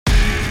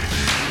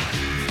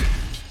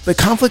But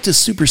conflict is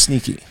super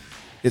sneaky.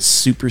 It's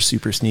super,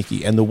 super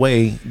sneaky. And the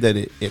way that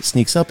it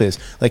sneaks up is,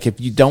 like, if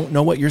you don't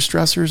know what your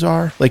stressors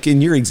are, like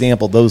in your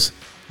example, those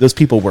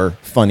people were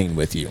funning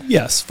with you.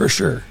 Yes, for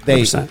sure.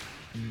 100%.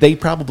 They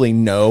probably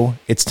know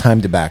it's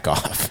time to back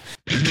off.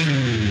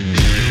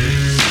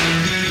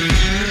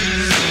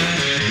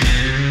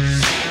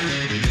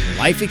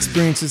 Life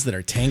experiences that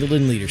are tangled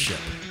in leadership.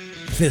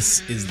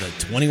 This is the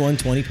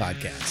 2120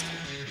 podcast.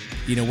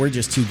 You know, we're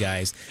just two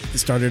guys that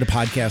started a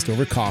podcast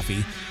over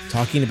coffee,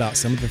 talking about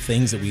some of the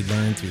things that we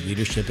learned through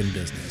leadership and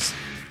business.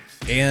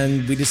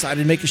 And we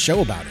decided to make a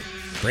show about it,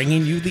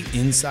 bringing you the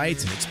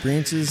insights and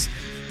experiences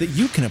that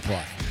you can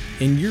apply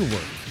in your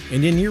work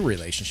and in your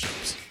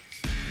relationships.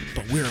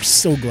 But we're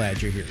so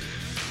glad you're here,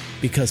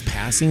 because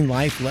passing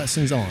life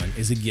lessons on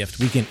is a gift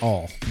we can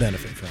all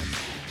benefit from.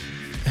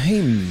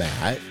 Hey,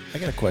 Matt, I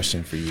got a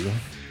question for you.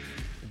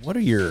 What's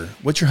your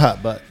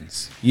hot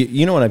buttons?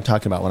 You know what I'm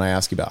talking about when I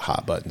ask you about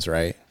hot buttons,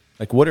 right?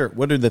 Like, what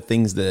are the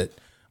things that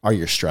are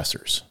your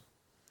stressors?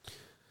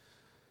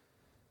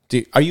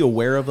 Are you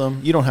aware of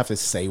them? You don't have to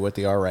say what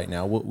they are right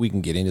now. We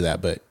can get into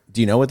that, but do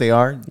you know what they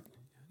are?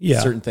 Yeah.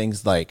 Certain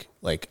things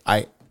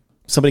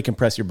somebody can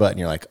press your button,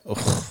 you're like,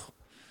 oh.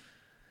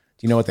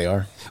 Do you know what they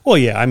are? Well,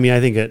 yeah. I mean, I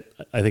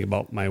think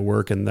about my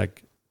work, and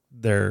like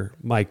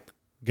my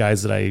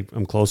guys that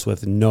I'm close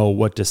with know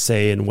what to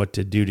say and what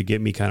to do to get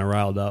me kind of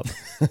riled up.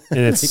 And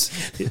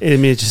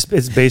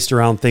it's based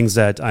around things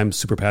that I'm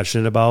super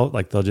passionate about.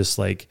 Like they'll just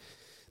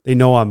they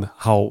know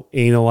how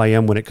anal I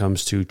am when it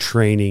comes to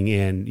training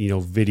and,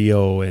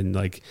 video and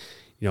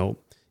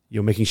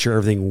making sure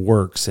everything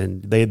works.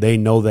 And they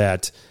know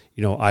that,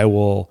 I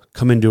will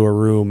come into a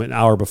room an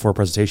hour before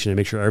presentation and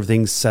make sure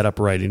everything's set up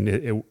right.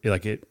 And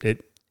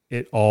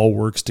it all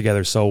works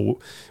together.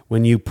 So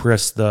when you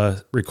press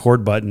the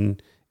record button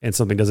and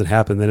something doesn't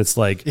happen, then it's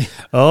like,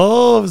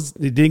 oh,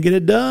 you didn't get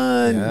it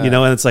done,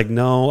 and it's like,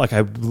 no, like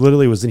I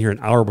literally was in here an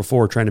hour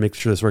before trying to make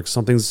sure this works.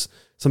 Something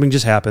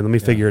just happened. Let me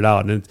figure it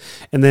out. And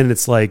then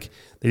it's like,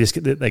 they just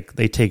get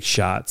they take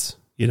shots,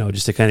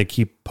 just to kind of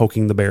keep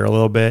poking the bear a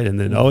little bit. And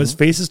then, his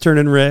face is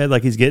turning red,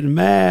 like he's getting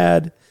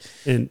mad.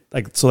 And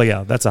that's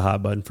a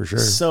hot button for sure.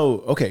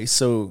 So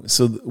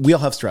we all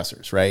have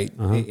stressors, right?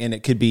 Uh-huh. And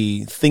it could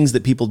be things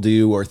that people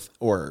do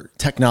or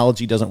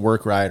technology doesn't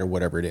work right or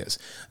whatever it is.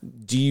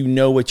 Do you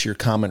know what your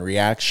common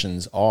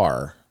reactions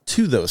are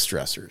to those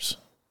stressors?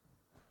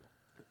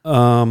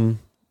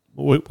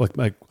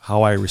 Like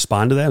how I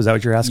respond to that? Is that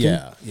what you're asking?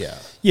 Yeah.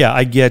 Yeah.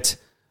 I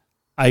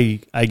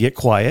get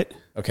quiet.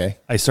 Okay.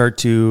 I start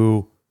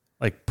to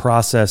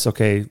process,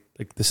 okay,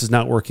 like this is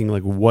not working.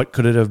 Like what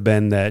could it have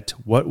been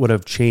what would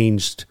have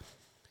changed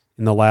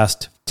in the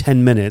last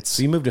 10 minutes?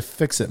 So you move to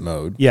fix it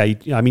mode. Yeah.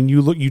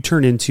 You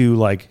turn into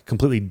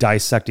completely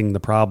dissecting the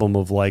problem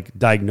of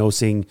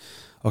diagnosing,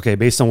 okay,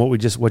 based on what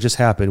just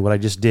happened, what I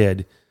just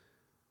did,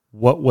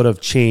 what would have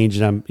changed?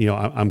 And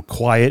I'm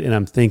quiet and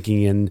I'm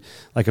thinking, and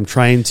I'm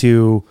trying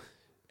to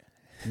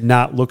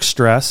not look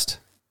stressed.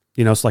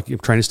 It's like you're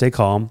trying to stay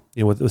calm,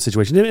 with the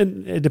situation.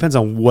 And it depends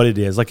on what it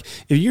is. Like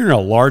if you're in a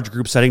large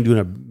group setting doing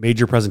a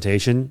major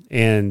presentation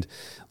and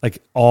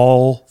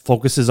all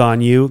focus is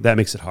on you, that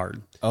makes it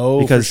hard.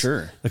 Oh, for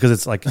sure. Because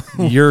it's like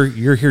you're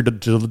here to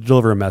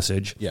deliver a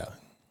message. Yeah.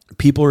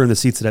 People are in the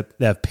seats that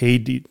have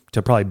paid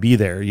to probably be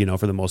there,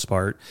 for the most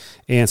part.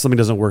 And something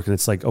doesn't work. And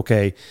it's like,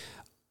 okay,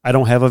 I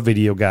don't have a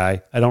video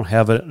guy. I don't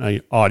have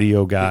an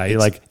audio guy.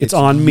 It's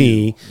on you.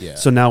 Me. Yeah.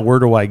 So now where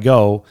do I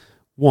go?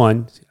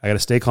 One, I got to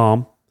stay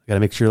calm. I got to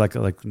make sure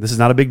this is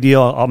not a big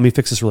deal. Let me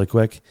fix this really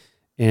quick.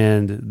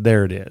 And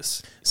there it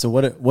is. So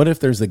what if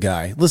there's the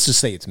guy, let's just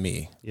say it's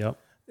me. Yep.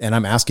 And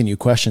I'm asking you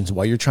questions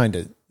while you're trying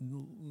to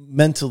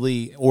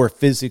mentally or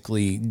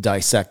physically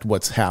dissect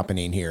what's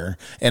happening here.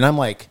 And I'm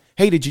like,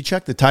 hey, did you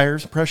check the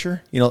tires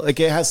pressure? It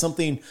has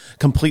something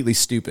completely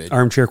stupid.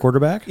 Armchair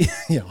quarterback?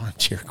 Yeah,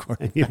 armchair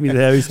quarterback.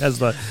 That always has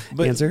the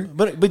answer.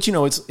 But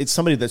it's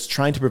somebody that's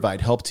trying to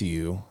provide help to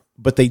you,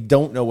 but they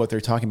don't know what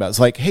they're talking about. It's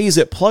like, hey, is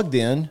it plugged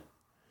in?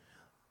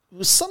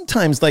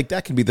 Sometimes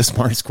that can be the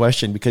smartest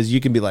question, because you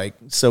can be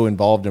so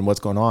involved in what's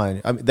going on.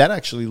 I mean,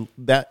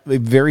 that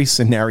very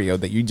scenario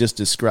that you just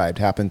described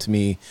happened to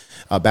me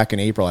back in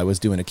April. I was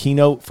doing a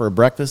keynote for a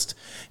breakfast,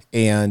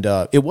 and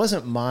it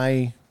wasn't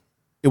my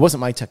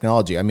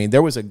technology. I mean,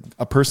 there was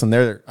a person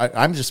there.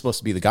 I'm just supposed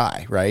to be the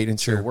guy, right? And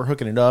so we're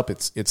hooking it up.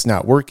 It's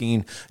not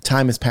working.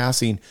 Time is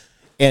passing,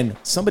 and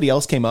somebody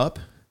else came up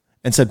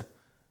and said,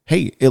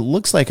 "Hey, it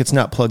looks like it's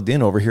not plugged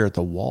in over here at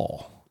the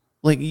wall."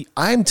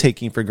 I'm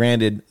taking for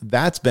granted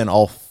that's been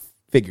all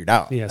figured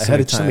out ahead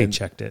of time. Somebody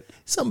checked it.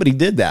 Somebody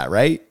did that,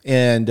 right?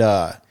 And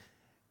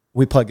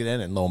we plug it in,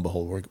 and lo and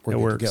behold, we're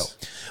good to go.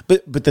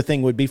 But the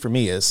thing would be for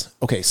me is,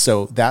 okay,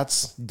 so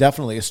that's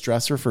definitely a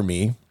stressor for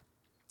me.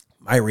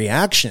 My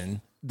reaction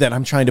that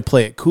I'm trying to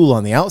play it cool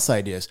on the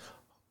outside is,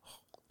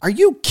 are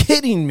you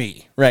kidding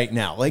me right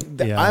now?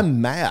 I'm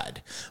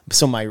mad.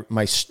 So my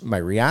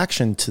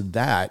reaction to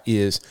that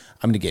is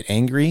I'm going to get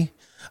angry.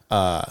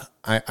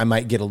 I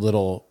might get a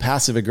little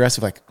passive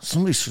aggressive, like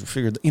somebody should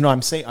figure,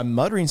 I'm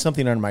muttering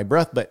something under my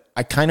breath, but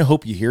I kind of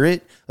hope you hear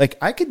it. Like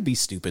I could be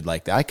stupid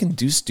like that. I can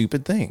do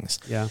stupid things.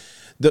 Yeah.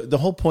 The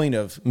whole point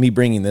of me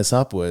bringing this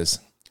up was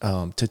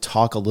to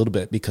talk a little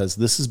bit, because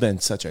this has been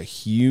such a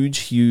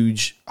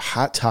huge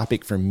hot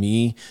topic for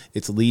me.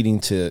 It's leading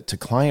to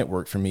client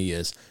work for me,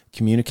 is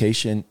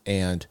communication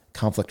and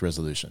conflict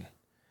resolution.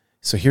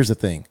 So here's the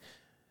thing.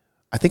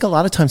 I think a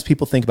lot of times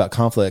people think about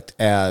conflict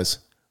as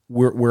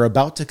we're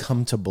about to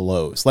come to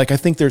blows. Like I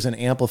think there's an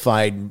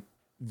amplified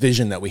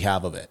vision that we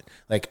have of it.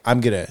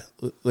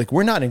 Like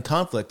we're not in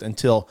conflict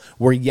until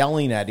we're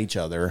yelling at each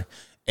other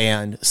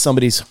and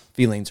somebody's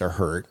feelings are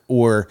hurt,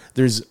 or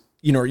there's,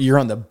 you're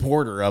on the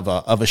border of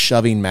a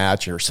shoving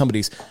match, or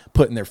somebody's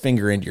putting their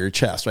finger into your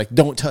chest. Like,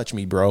 don't touch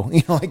me, bro.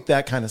 Like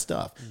that kind of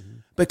stuff. Mm-hmm.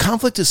 But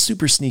conflict is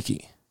super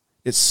sneaky.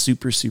 It's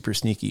super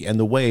sneaky. And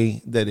the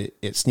way that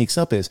it sneaks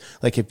up is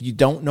like, if you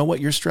don't know what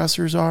your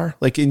stressors are,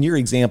 like in your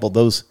example,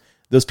 those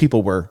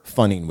people were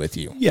funning with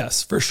you.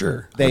 Yes, for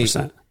sure.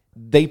 100%.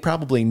 They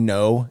probably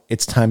know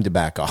it's time to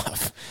back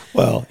off.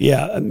 Well,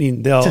 yeah. I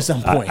mean, they'll, to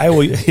some point.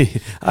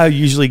 I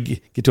usually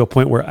get to a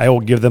point where I will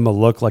give them a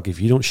look like, if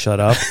you don't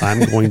shut up,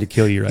 I'm going to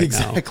kill you right now.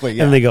 Exactly.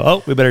 Yeah. And they go,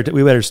 oh, we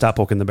better stop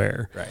poking the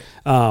bear.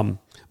 Right.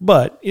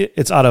 But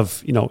it's out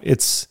of,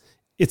 it's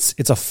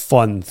a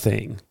fun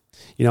thing.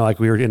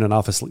 Like we were in an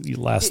office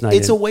last night.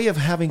 It's a way of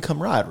having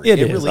camaraderie. It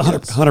is, really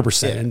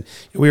 100%. Yeah.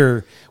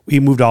 And we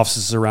moved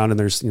offices around, and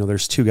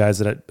there's two guys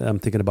that I'm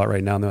thinking about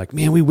right now, and they're like,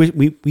 man,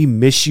 we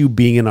miss you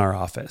being in our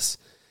office.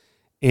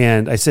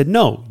 And I said,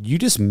 no, you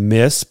just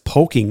miss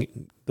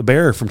poking the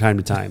bear from time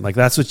to time. Like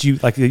that's what you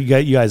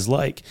guys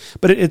like.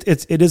 But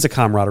it is a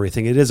camaraderie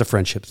thing. It is a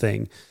friendship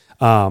thing.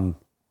 To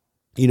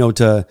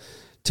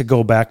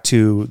go back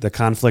to the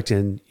conflict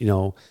and,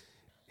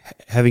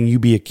 having you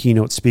be a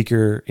keynote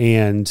speaker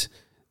and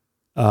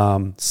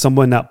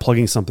someone not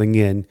plugging something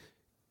in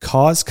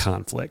cause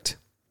conflict,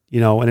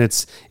 and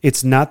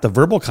it's not the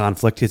verbal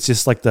conflict. It's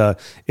just like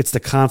it's the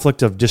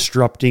conflict of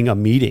disrupting a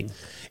meeting.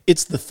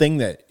 It's the thing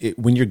that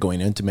when you're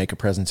going in to make a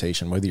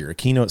presentation, whether you're a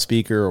keynote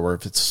speaker or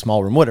if it's a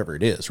small room, whatever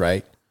it is,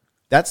 right?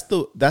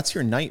 That's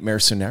your nightmare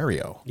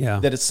scenario. Yeah.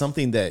 That it's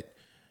something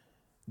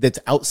that's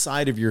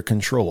outside of your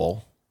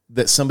control,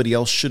 that somebody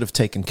else should have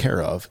taken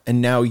care of.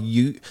 And now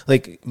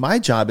my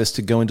job is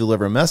to go and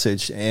deliver a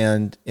message,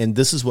 and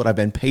this is what I've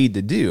been paid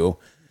to do.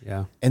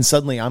 Yeah. And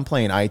suddenly I'm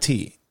playing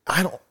IT.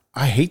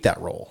 I hate that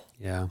role.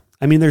 Yeah.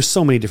 I mean, there's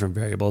so many different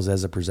variables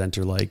as a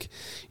presenter. Like,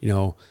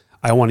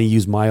 I want to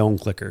use my own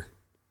clicker.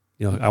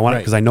 I want it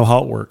because I know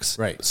how it works.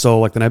 Right. So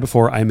like the night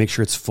before, I make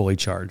sure it's fully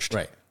charged.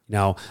 Right.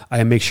 Now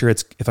I make sure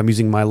if I'm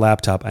using my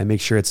laptop, I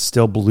make sure it's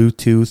still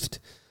Bluetoothed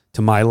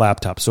to my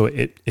laptop. So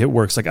it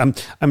works. Like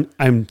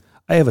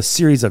I have a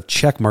series of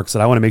check marks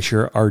that I want to make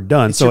sure are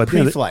done. It's so your at the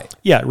end of pre-flight.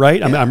 Yeah, right.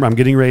 Yeah. I'm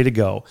getting ready to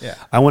go. Yeah.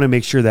 I want to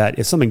make sure that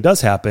if something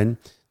does happen,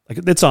 like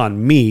it's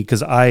on me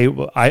because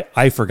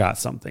I forgot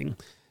something.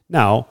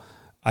 Now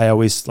I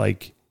always I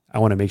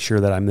want to make sure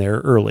that I'm there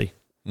early.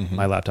 Mm-hmm.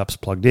 My laptop's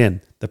plugged in.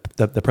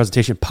 The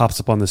presentation pops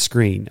up on the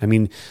screen. I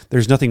mean,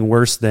 there's nothing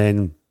worse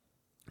than,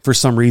 for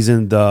some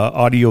reason, the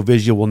audio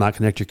visual will not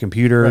connect your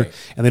computer, right,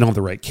 and they don't have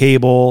the right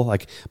cable.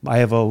 Like I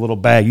have a little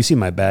bag. You see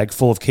my bag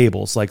full of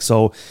cables. Like,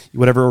 so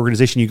whatever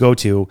organization you go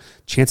to,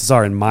 chances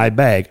are in my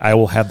bag, I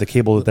will have the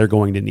cable that they're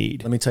going to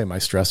need. Let me tell you, my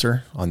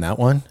stressor on that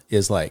one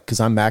is cause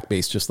I'm Mac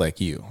based just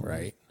like you,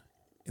 right?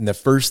 And the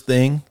first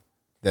thing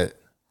that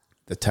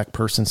the tech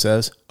person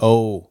says,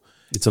 oh,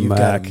 it's a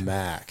Mac. Got a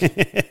Mac.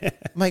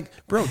 I'm like,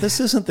 bro, this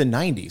isn't the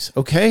 90s.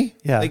 Okay.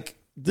 Yeah. Like,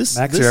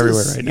 Macs are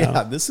everywhere right now.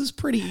 Yeah, this is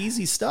pretty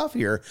easy stuff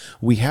here.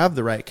 We have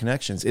the right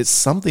connections. It's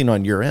something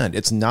on your end.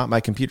 It's not my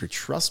computer.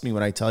 Trust me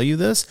when I tell you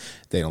this.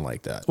 They don't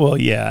like that. Well,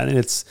 yeah, and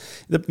it's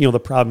the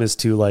problem is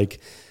too,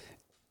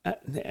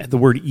 the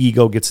word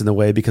ego gets in the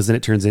way, because then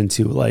it turns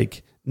into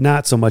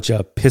not so much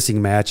a pissing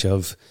match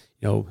of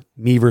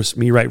me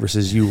right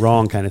versus you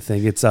wrong kind of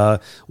thing. It's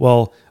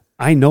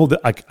I know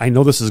that I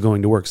know this is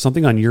going to work.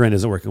 Something on your end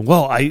isn't working.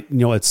 Well,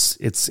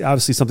 it's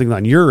obviously something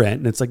on your end,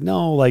 and it's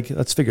no,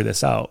 let's figure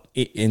this out.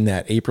 In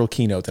that April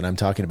keynote that I'm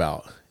talking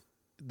about,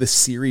 the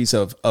series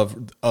of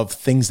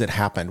things that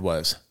happened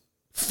was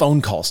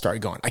phone calls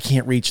started going. I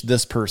can't reach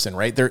this person,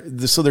 right?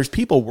 So there's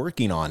people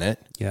working on it.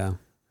 Yeah.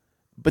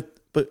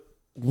 But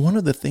one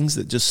of the things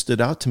that just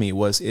stood out to me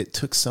was it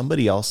took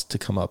somebody else to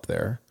come up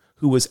there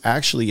who was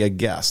actually a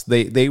guest.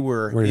 They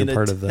were in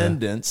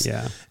attendance,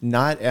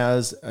 not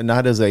as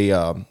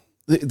a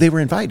they were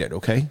invited,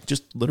 okay?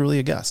 Just literally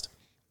a guest.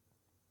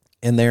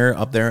 And they're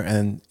up there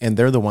and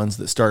they're the ones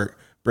that start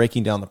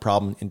breaking down the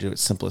problem into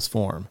its simplest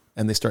form.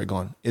 And they start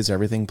going, is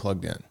everything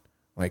plugged in?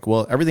 Like,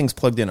 well, everything's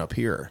plugged in up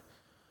here.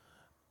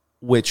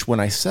 Which when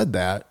I said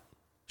that,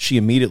 she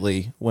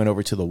immediately went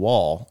over to the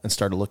wall and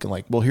started looking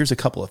like, well, here's a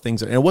couple of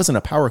things. And it wasn't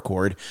a power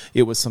cord.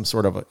 It was some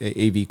sort of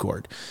a AV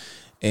cord.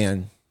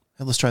 And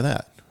let's try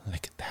that.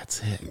 Like,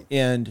 that's it.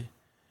 And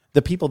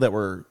the people that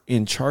were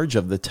in charge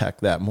of the tech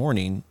that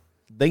morning,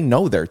 they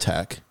know their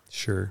tech.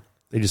 Sure.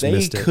 They just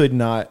missed it. They could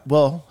not.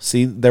 Well,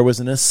 see, there was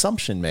an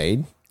assumption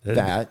made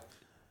that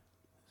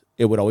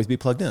it would always be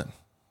plugged in.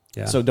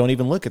 Yeah. So don't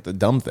even look at the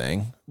dumb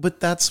thing. But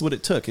that's what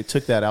it took. It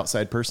took that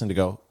outside person to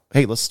go,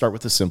 hey, let's start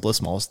with the simplest,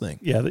 smallest thing.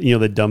 Yeah.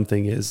 The dumb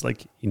thing is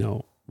like,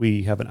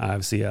 we have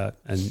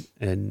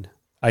an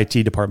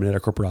IT department at our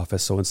corporate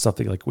office. So it's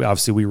something like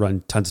we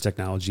run tons of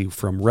technology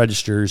from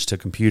registers to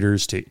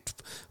computers to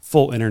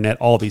full internet,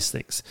 all these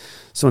things.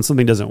 So when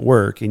something doesn't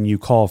work and you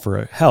call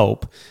for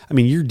help, I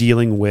mean, you're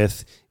dealing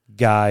with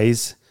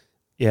guys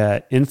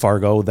in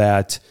Fargo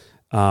that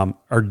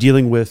are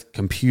dealing with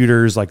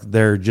computers. Like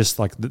they're just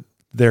like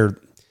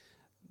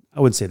I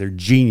wouldn't say they're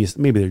genius.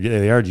 Maybe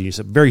they are genius.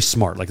 Very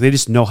smart. Like they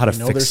just know how to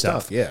fix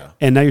stuff. Yeah.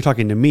 And now you're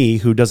talking to me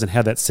who doesn't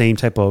have that same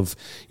type of,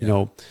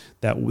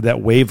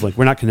 that wavelength.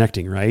 We're not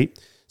connecting, right?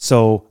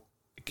 So,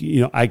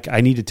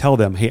 I need to tell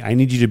them, hey, I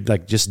need you to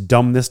like just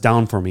dumb this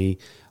down for me.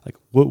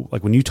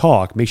 Like when you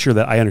talk, make sure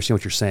that I understand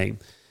what you're saying.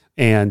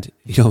 And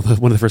one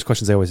of the first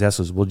questions I always ask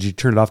was, well, did you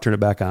turn it off, turn it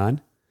back on?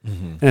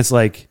 Mm-hmm. And it's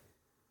like,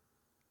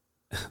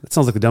 that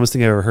sounds like the dumbest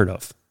thing I've ever heard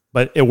of.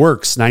 But it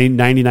works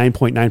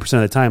 99.9% of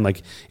the time.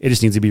 Like it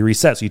just needs to be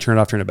reset. So you turn it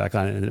off, turn it back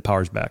on, and it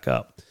powers back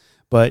up.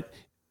 But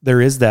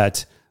there is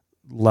that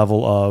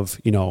level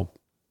of,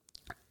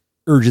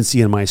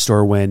 urgency in my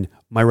store when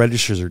my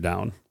registers are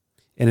down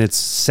and it's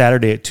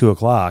Saturday at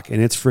 2:00 and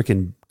it's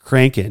freaking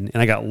cranking.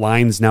 And I got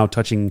lines now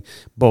touching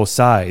both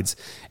sides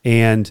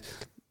and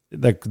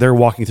like they're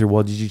walking through,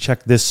 well, did you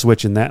check this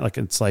switch and that? Like,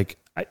 it's like,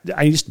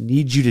 I just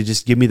need you to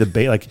just give me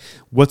the like,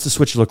 what's the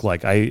switch look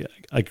like? I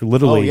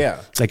literally,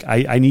 like,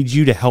 I need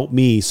you to help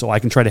me so I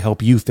can try to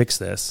help you fix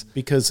this.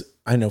 Because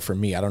I know for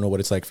me, I don't know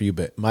what it's like for you,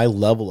 but my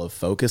level of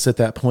focus at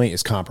that point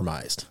is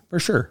compromised. For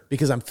sure.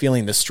 Because I'm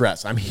feeling the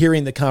stress. I'm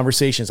hearing the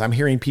conversations. I'm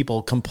hearing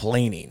people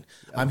complaining.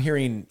 I'm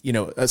hearing,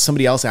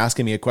 somebody else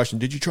asking me a question.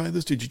 Did you try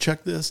this? Did you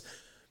check this?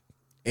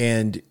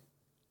 And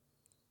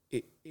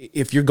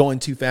if you're going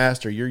too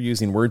fast or you're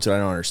using words that I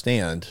don't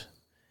understand,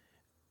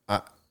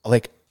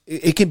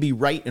 it can be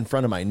right in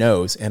front of my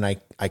nose and I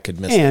could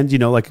miss it.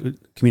 And, like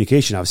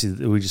communication,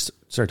 obviously, we just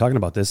started talking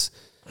about this.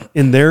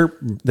 In their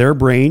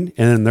brain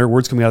and then their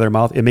words coming out of their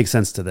mouth, it makes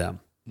sense to them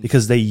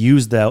because they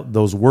use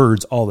those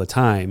words all the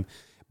time.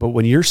 But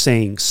when you're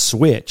saying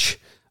switch,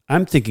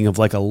 I'm thinking of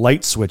like a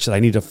light switch that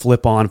I need to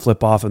flip on,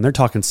 flip off, and they're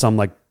talking some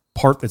like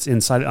part that's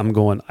inside it. I'm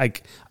going, I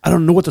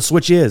don't know what the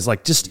switch is.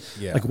 Like,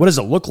 like, what does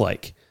it look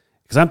like?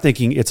 Because I'm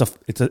thinking it's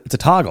a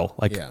toggle.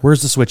 Like,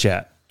 where's the switch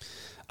at?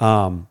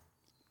 To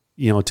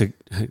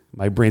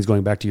my brain's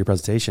going back to your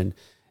presentation.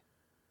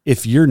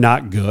 If you're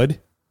not good,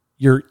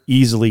 you're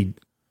easily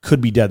could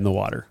be dead in the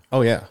water.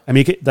 Oh yeah. I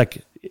mean,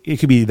 it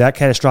could be that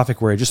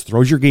catastrophic where it just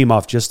throws your game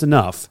off just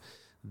enough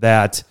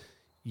that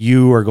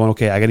you are going,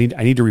 okay, I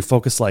need to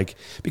refocus. Like,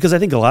 because I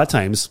think a lot of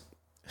times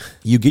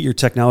you get your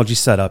technology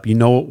set up, it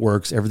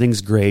works,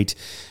 everything's great.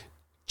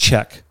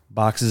 Check,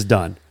 box is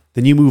done.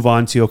 Then you move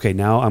on to, okay,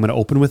 now I'm going to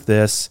open with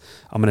this.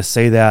 I'm going to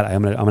say that.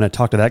 I'm going to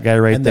talk to that guy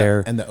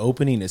there. And the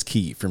opening is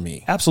key for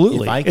me.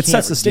 Absolutely. It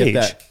sets the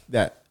stage.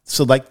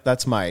 So like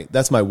that's my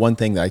one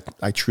thing that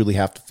I truly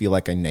have to feel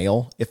like I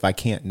nail. If I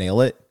can't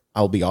nail it,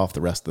 I'll be off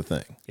the rest of the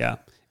thing. Yeah.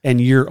 And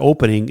your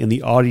opening in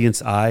the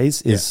audience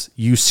eyes is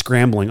you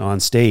scrambling on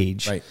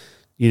stage, right?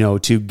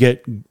 To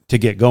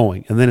get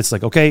going. And then it's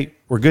like, okay,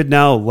 we're good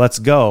now. Let's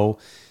go.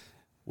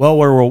 Well,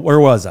 where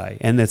was I?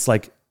 And it's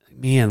like,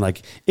 man,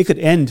 like it could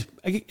end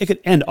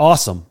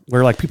awesome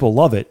where like people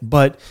love it,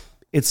 but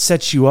it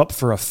sets you up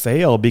for a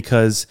fail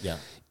because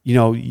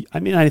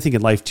I think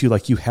in life too,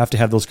 like you have to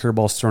have those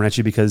curveballs thrown at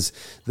you because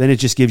then it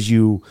just gives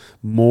you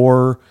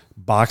more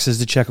boxes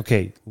to check.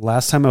 Okay,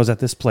 last time I was at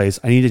this place,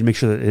 I need to make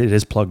sure that it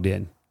is plugged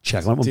in.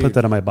 Check. Let me put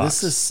that on my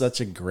box. This is such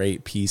a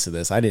great piece of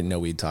this. I didn't know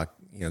we'd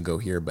go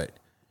here, but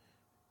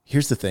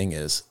here's the thing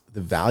is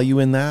the value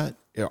in that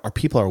are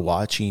people are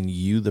watching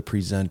you, the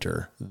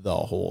presenter, the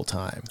whole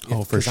time.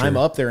 Oh, for sure. I'm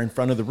up there in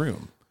front of the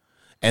room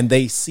and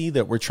they see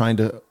that we're trying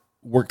to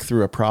work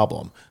through a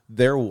problem.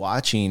 They're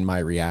watching my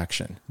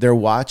reaction. They're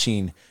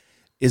watching,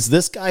 is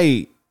this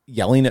guy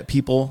yelling at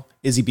people?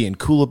 Is he being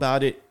cool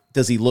about it?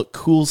 Does he look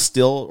cool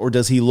still, or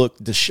does he look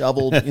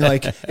disheveled?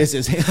 Is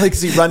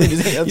he running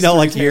his hands?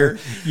 Like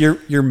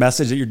your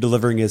message that you're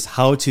delivering is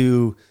how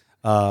to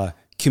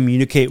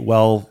communicate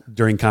well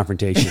during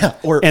confrontation. Yeah,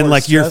 or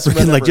like you're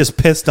freaking like just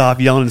pissed off,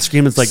 yelling and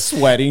screaming. It's like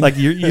sweating. Like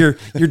you're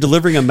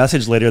delivering a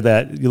message later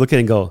that you look at it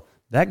and go,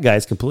 that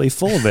guy's completely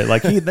full of it.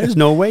 Like there's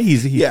no way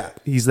he's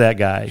that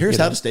guy. Here's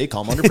how to stay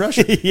calm under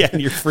pressure. Yeah,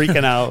 and you're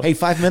freaking out. Hey,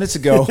 5 minutes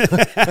ago.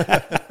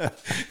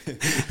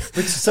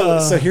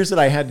 So here's what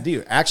I had to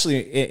do.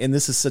 Actually, and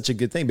this is such a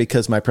good thing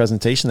because my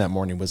presentation that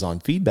morning was on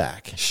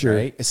feedback. Sure.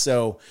 Right?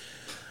 So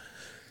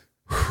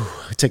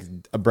I took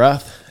a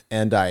breath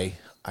and I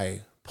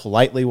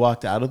politely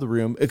walked out of the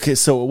room. Okay,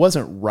 so it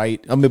wasn't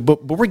right. I mean,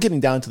 but we're getting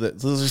down to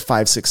there's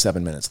 5, 6,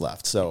 7 minutes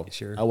left. So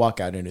sure. I walk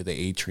out into the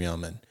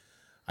atrium and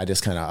I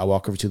just I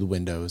walk over to the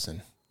windows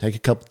and take a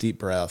couple deep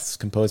breaths,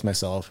 compose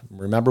myself,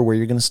 remember where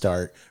you're going to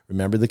start,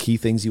 remember the key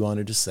things you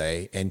wanted to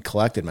say, and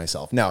collected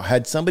myself. Now,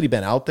 had somebody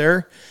been out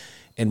there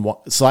and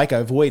so like I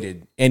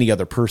avoided any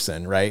other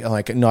person, right? I'm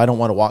like, no, I don't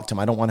want to walk to him.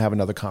 I don't want to have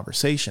another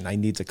conversation. I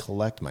need to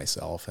collect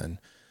myself.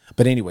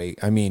 But anyway,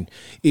 I mean,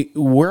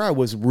 where I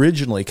was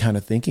originally kind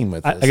of thinking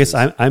with this, I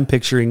guess I'm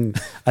picturing,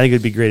 I think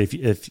it'd be great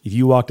if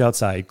you walked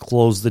outside,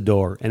 closed the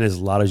door, and as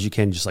loud as you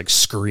can, just like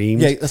scream.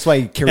 Yeah, that's why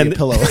I carry a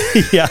pillow.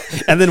 Yeah.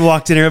 And then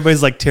walked in,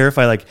 everybody's like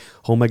terrified, like,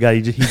 oh my God,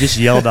 he just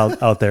yelled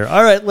out there.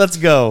 All right, let's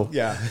go.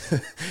 Yeah.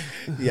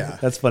 Yeah.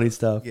 That's funny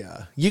stuff.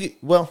 Yeah.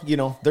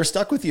 They're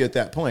stuck with you at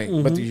that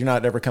point, but you're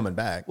not ever coming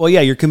back. Well,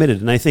 yeah, you're committed.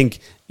 And I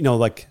think,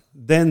 like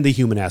then the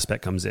human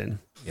aspect comes in.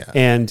 Yeah.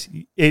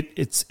 And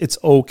it's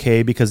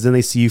okay because then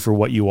they see you for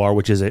what you are,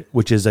 which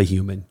is a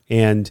human.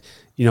 And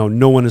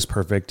no one is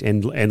perfect,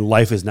 and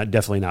life is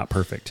definitely not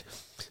perfect.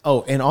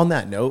 Oh, and on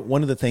that note,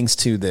 one of the things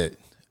too that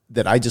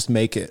I just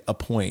make it a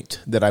point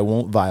that I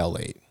won't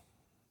violate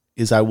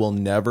is I will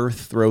never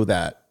throw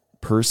that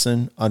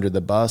person under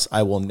the bus.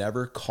 I will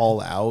never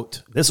call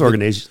out this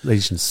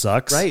organization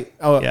sucks. Right.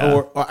 Yeah.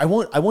 Or I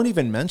won't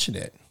even mention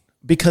it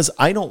because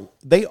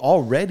they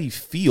already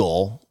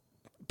feel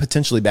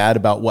potentially bad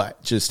about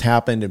what just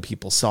happened and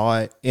people saw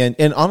it.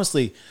 And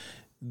honestly,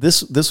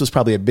 this was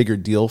probably a bigger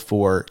deal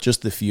for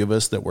just the few of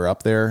us that were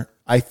up there.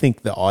 I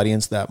think the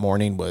audience that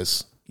morning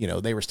was,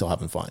 they were still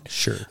having fun.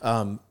 Sure.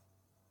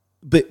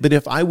 But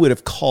if I would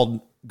have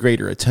called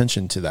greater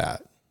attention to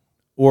that,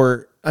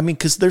 or, I mean,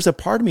 cause there's a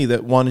part of me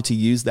that wanted to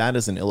use that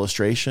as an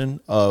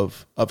illustration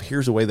of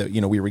here's a way that,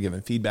 we were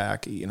given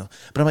feedback,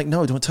 but I'm like,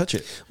 no, don't touch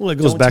it. Well, it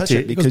goes back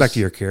to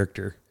your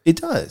character. It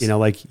does.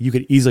 Like you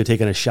could easily take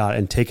in a shot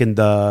and taken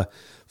the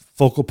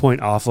focal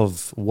point off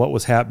of what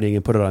was happening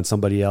and put it on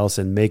somebody else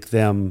and make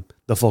them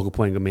the focal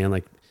point of, man,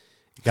 like,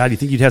 God, you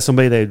think you'd have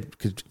somebody that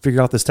could figure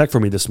out this tech for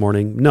me this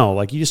morning? No,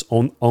 like you just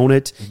own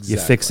it, exactly. You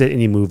fix it,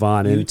 and you move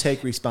on. You and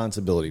take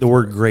responsibility. The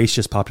word grace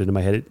just popped into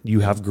my head. You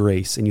have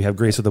grace, and you have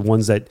grace with the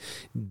ones that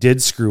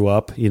did screw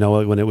up,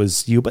 when it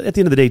was you. But at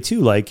the end of the day,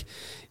 too, like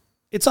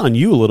it's on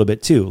you a little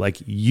bit too. Like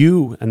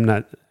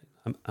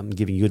I'm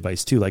giving you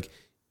advice too. Like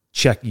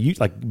check you,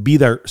 like be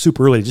there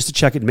super early just to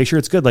check it and make sure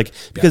it's good. Like,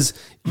 because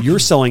you're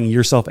selling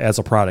yourself as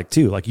a product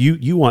too. Like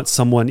you want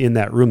someone in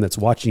that room that's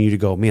watching you to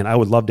go, man, I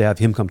would love to have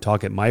him come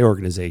talk at my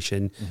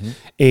organization. Mm-hmm.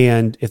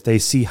 And if they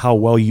see how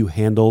well you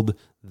handled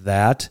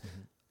that,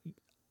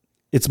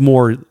 it's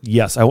more,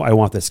 yes, I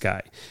want this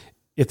guy.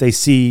 If they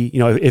see,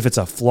 if it's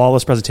a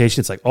flawless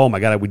presentation, it's like, oh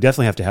my God, we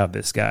definitely have to have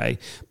this guy.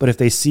 But if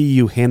they see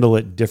you handle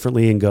it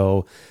differently and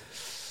go,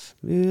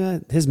 yeah,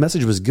 his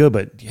message was good,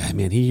 but yeah,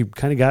 man, he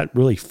kind of got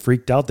really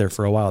freaked out there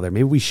for a while there.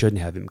 Maybe we shouldn't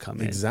have him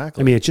come in.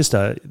 Exactly. I mean, it's just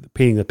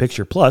painting the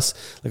picture. Plus,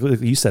 like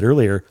you said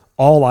earlier,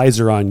 all eyes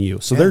are on you.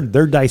 So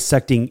they're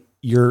dissecting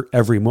your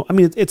every moment. I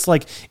mean, it's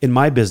like in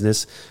my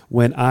business,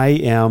 when I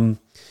am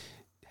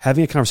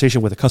having a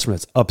conversation with a customer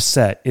that's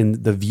upset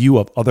in the view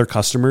of other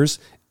customers,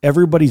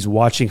 everybody's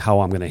watching how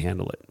I'm going to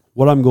handle it,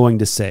 what I'm going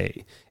to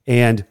say.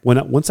 And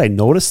once I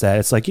notice that,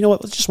 it's like, you know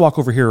what, let's just walk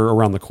over here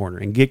around the corner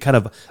and get kind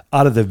of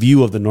out of the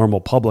view of the normal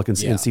public and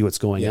see what's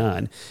going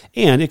on.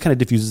 And it kind of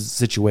diffuses the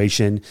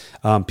situation.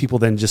 People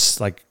then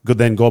just like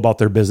go about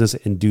their business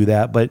and do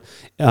that. But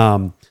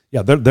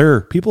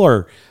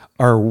people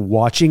are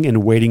watching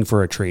and waiting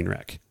for a train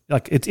wreck.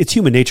 Like it's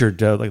human nature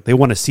to like they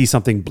want to see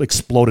something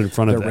explode in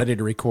front of them. They're ready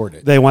to record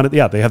it. They want it.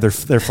 Yeah, they have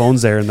their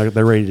phones there and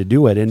they're ready to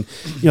do it. And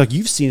like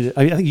you've seen it.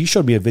 I think you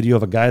showed me a video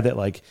of a guy that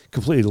like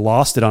completely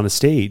lost it on a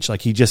stage.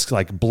 Like he just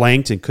like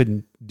blanked and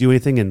couldn't do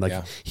anything, and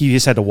like he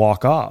just had to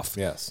walk off.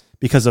 Yes,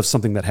 because of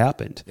something that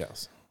happened.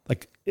 Yes,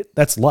 like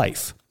that's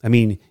life. I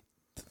mean,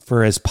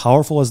 for as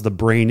powerful as the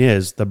brain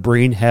is, the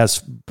brain has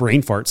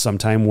brain farts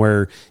sometime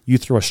where you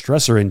throw a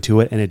stressor into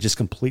it and it just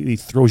completely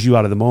throws you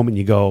out of the moment. And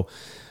you go,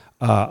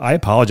 I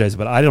apologize,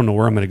 but I don't know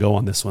where I'm going to go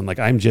on this one. Like,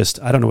 I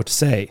don't know what to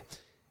say.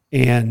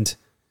 And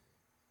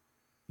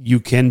you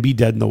can be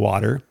dead in the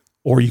water,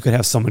 or you could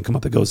have someone come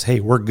up that goes,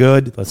 hey, we're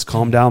good. Let's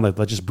calm down.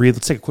 Let's just breathe.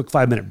 Let's take a quick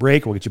 5-minute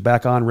break. We'll get you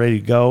back on,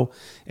 ready to go.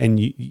 And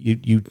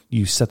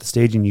you set the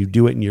stage and you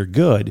do it and you're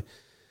good.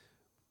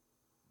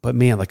 But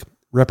man, like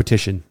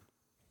repetition,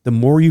 the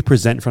more you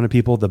present in front of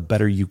people, the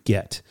better you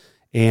get.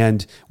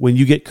 And when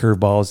you get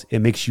curveballs, it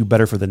makes you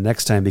better for the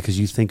next time because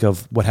you think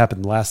of what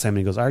happened the last time and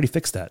he goes, I already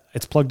fixed that.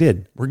 It's plugged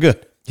in. We're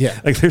good. Yeah.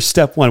 Like there's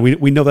step one.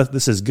 We know that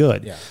this is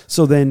good. Yeah.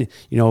 So then,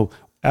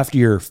 after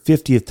your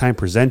 50th time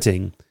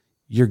presenting,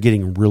 you're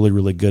getting really,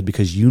 really good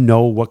because you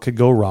know what could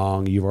go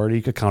wrong. You've already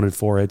accounted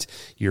for it.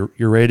 You're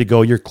ready to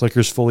go. Your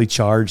clicker's fully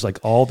charged. Like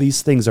all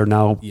these things are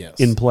now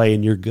in play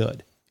and you're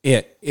good.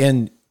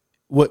 And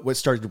what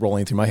started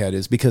rolling through my head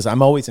is because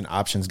I'm always an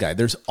options guy.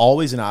 There's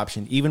always an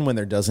option, even when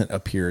there doesn't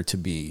appear to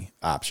be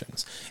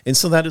options. And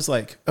so that is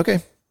like,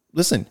 okay,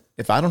 listen,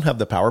 if I don't have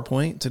the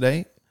PowerPoint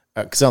today,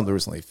 because there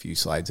was only a few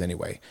slides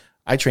anyway,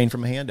 I train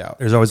from a handout.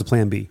 There's always a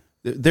plan B.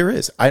 There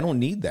is. I don't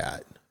need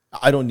that.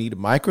 I don't need a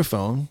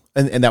microphone.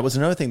 And that was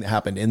another thing that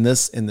happened in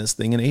this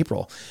thing in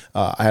April.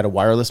 I had a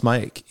wireless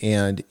mic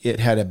and it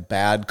had a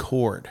bad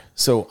cord.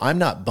 So I'm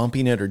not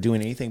bumping it or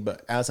doing anything,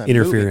 but as I'm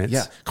interference.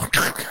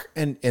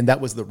 moving, and that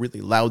was the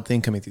really loud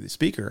thing coming through the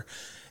speaker.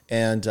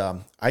 And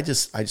I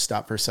just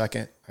stopped for a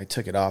second. I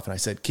took it off and I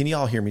said, can you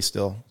all hear me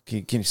still?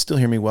 Can you still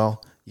hear me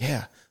well?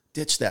 Yeah.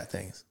 Ditch that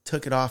thing.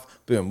 Took it off.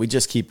 Boom. We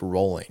just keep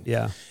rolling.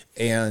 Yeah.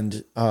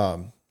 And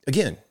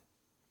again,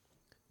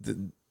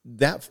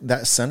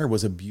 that center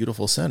was a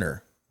beautiful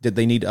center. Did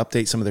they need to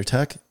update some of their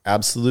tech?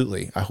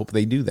 Absolutely. I hope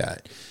they do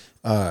that.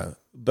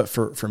 But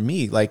for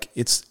me, like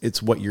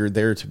it's what you're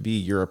there to be.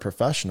 You're a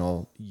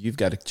professional. You've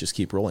got to just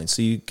keep rolling.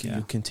 So you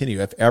continue.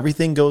 If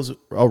everything goes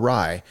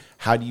awry,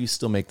 how do you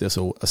still make this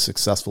a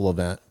successful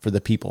event for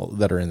the people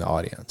that are in the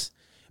audience?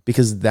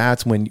 Because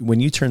that's when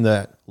you turn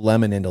that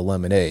lemon into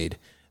lemonade,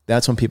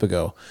 that's when people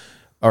go,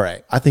 all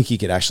right, I think he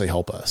could actually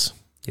help us.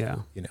 Yeah.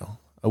 You know,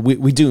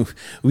 we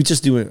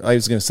just do, I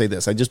was going to say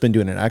this. I've just been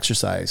doing an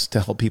exercise to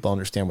help people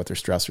understand what their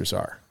stressors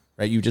are,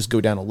 right? You just go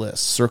down a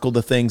list, circle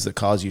the things that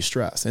cause you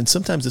stress. And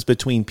sometimes it's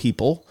between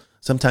people.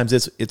 Sometimes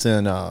it's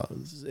in a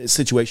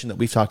situation that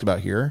we've talked about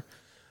here.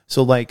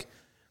 So like,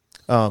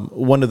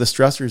 one of the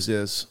stressors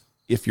is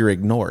if you're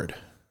ignored,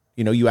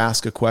 you know, you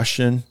ask a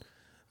question,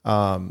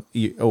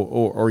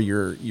 or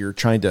you're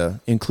trying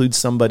to include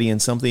somebody in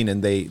something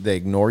and they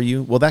ignore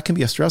you. Well, that can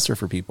be a stressor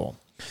for people.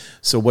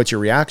 So what's your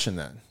reaction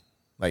then?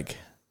 Like,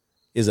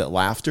 is it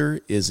laughter?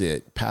 Is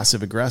it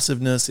passive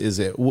aggressiveness? Is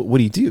it, what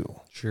do you do?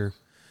 Sure.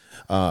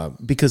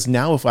 Because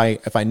now if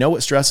I know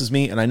what stresses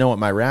me and I know what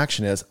my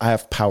reaction is, I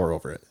have power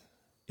over it.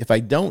 If I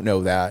don't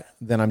know that,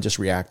 then I'm just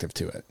reactive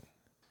to it.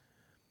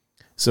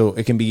 So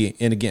it can be,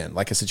 and again,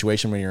 like a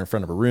situation when you're in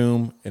front of a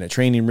room, in a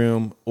training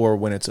room, or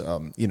when it's,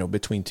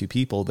 between two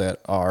people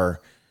that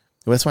are,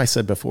 that's why I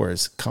said before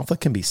is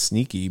conflict can be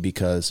sneaky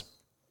because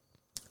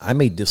I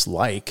may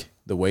dislike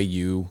the way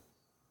you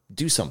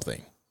do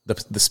something,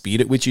 the speed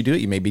at which you do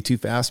it. You may be too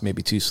fast,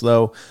 maybe too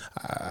slow,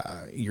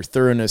 your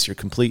thoroughness, your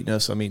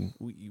completeness. I mean,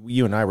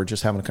 you and I were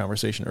just having a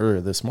conversation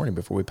earlier this morning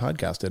before we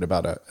podcasted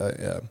about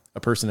a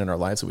person in our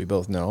lives that we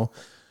both know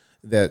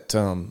that,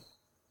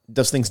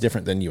 does things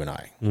different than you and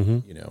I,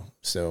 you know,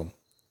 so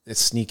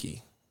it's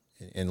sneaky,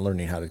 and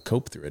learning how to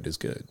cope through it is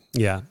good.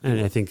 Yeah. And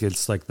I think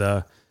it's like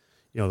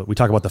we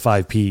talk about the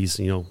 5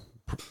 Ps,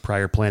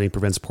 prior planning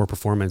prevents poor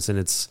performance. And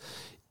it's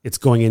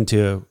going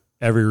into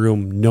every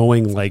room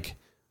knowing like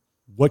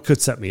what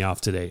could set me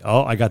off today.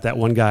 Oh, I got that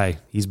one guy.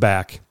 He's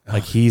back.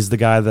 Like he's the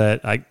guy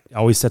that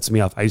always sets me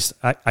off.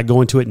 I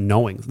go into it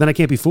knowing, then I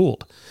can't be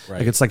fooled. Right.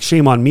 Like it's like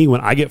shame on me when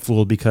I get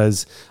fooled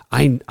because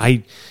I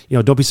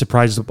don't be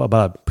surprised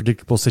about a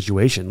predictable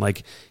situation.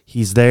 Like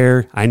he's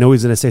there. I know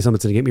he's going to say something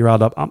that's going to get me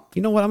riled up.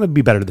 You know what? I'm going to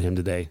be better than him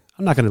today.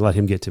 I'm not going to let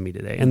him get to me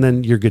today. And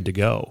then you're good to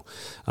go.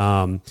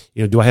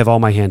 Do I have all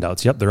my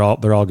handouts? Yep. They're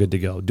all good to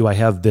go. Do I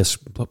have this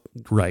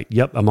right?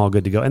 Yep. I'm all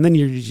good to go. And then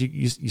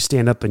you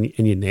stand up and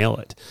you nail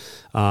it.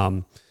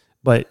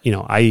 But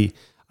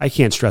I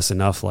can't stress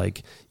enough,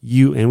 like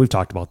you, and we've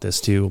talked about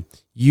this too,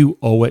 you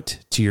owe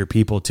it to your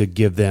people to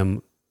give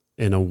them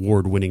an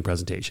award-winning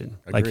presentation.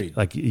 Agreed.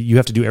 Like you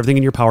have to do everything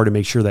in your power to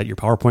make sure that your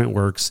PowerPoint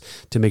works,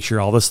 to make sure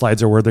all the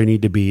slides are where they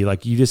need to be.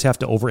 Like you just have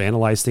to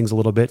overanalyze things a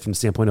little bit from the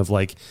standpoint of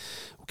like,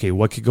 okay,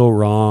 what could go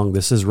wrong?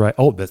 This is right.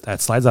 Oh,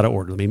 that slide's out of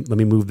order. Let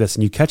me move this.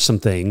 And you catch some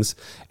things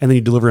and then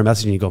you deliver a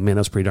message and you go, man,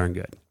 that's pretty darn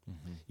good.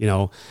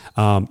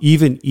 Mm-hmm.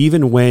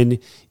 Even when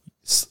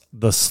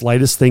the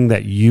slightest thing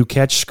that you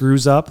catch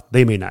screws up,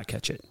 they may not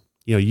catch it.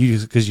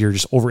 Because you're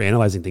just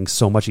overanalyzing things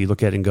so much. You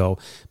look at it and go,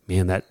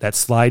 man, that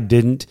slide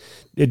didn't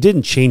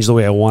change the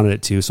way I wanted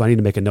it to. So I need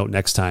to make a note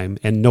next time.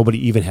 And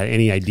nobody even had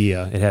any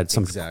idea it had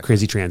some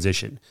crazy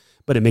transition,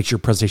 but it makes your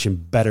presentation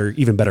better,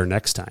 even better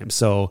next time.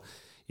 So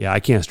yeah, I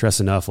can't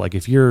stress enough. Like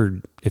if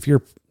you're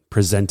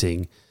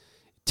presenting,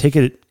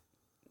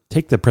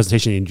 take the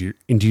presentation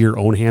into your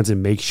own hands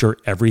and make sure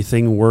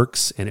everything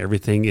works and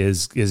everything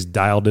is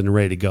dialed in and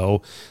ready to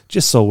go.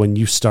 Just so when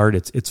you start,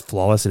 it's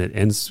flawless and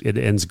it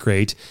ends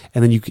great.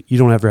 And then you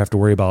don't ever have to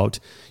worry about,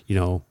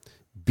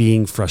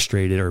 being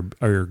frustrated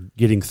or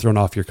getting thrown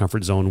off your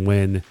comfort zone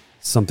when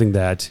something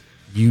that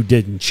you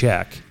didn't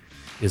check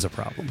is a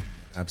problem.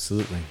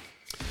 Absolutely.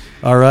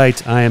 All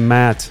right. I am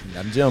Matt.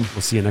 I'm Jim.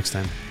 We'll see you next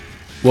time.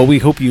 Well, we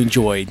hope you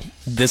enjoyed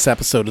this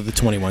episode of the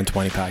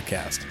 2120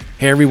 podcast.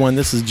 Hey everyone,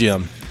 this is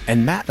Jim.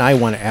 And Matt and I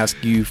want to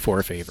ask you for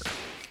a favor.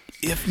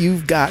 If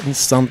you've gotten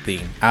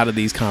something out of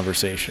these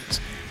conversations,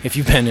 if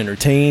you've been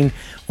entertained,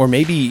 or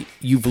maybe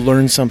you've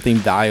learned something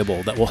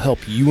valuable that will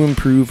help you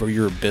improve or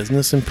your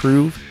business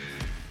improve,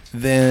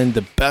 then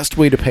the best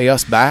way to pay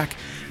us back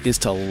is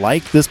to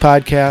like this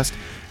podcast,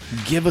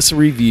 give us a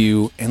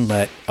review, and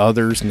let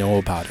others know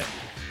about it.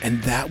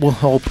 And that will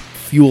help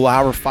fuel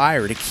our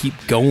fire to keep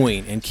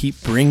going and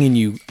keep bringing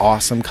you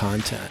awesome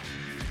content.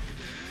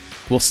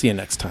 We'll see you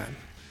next time.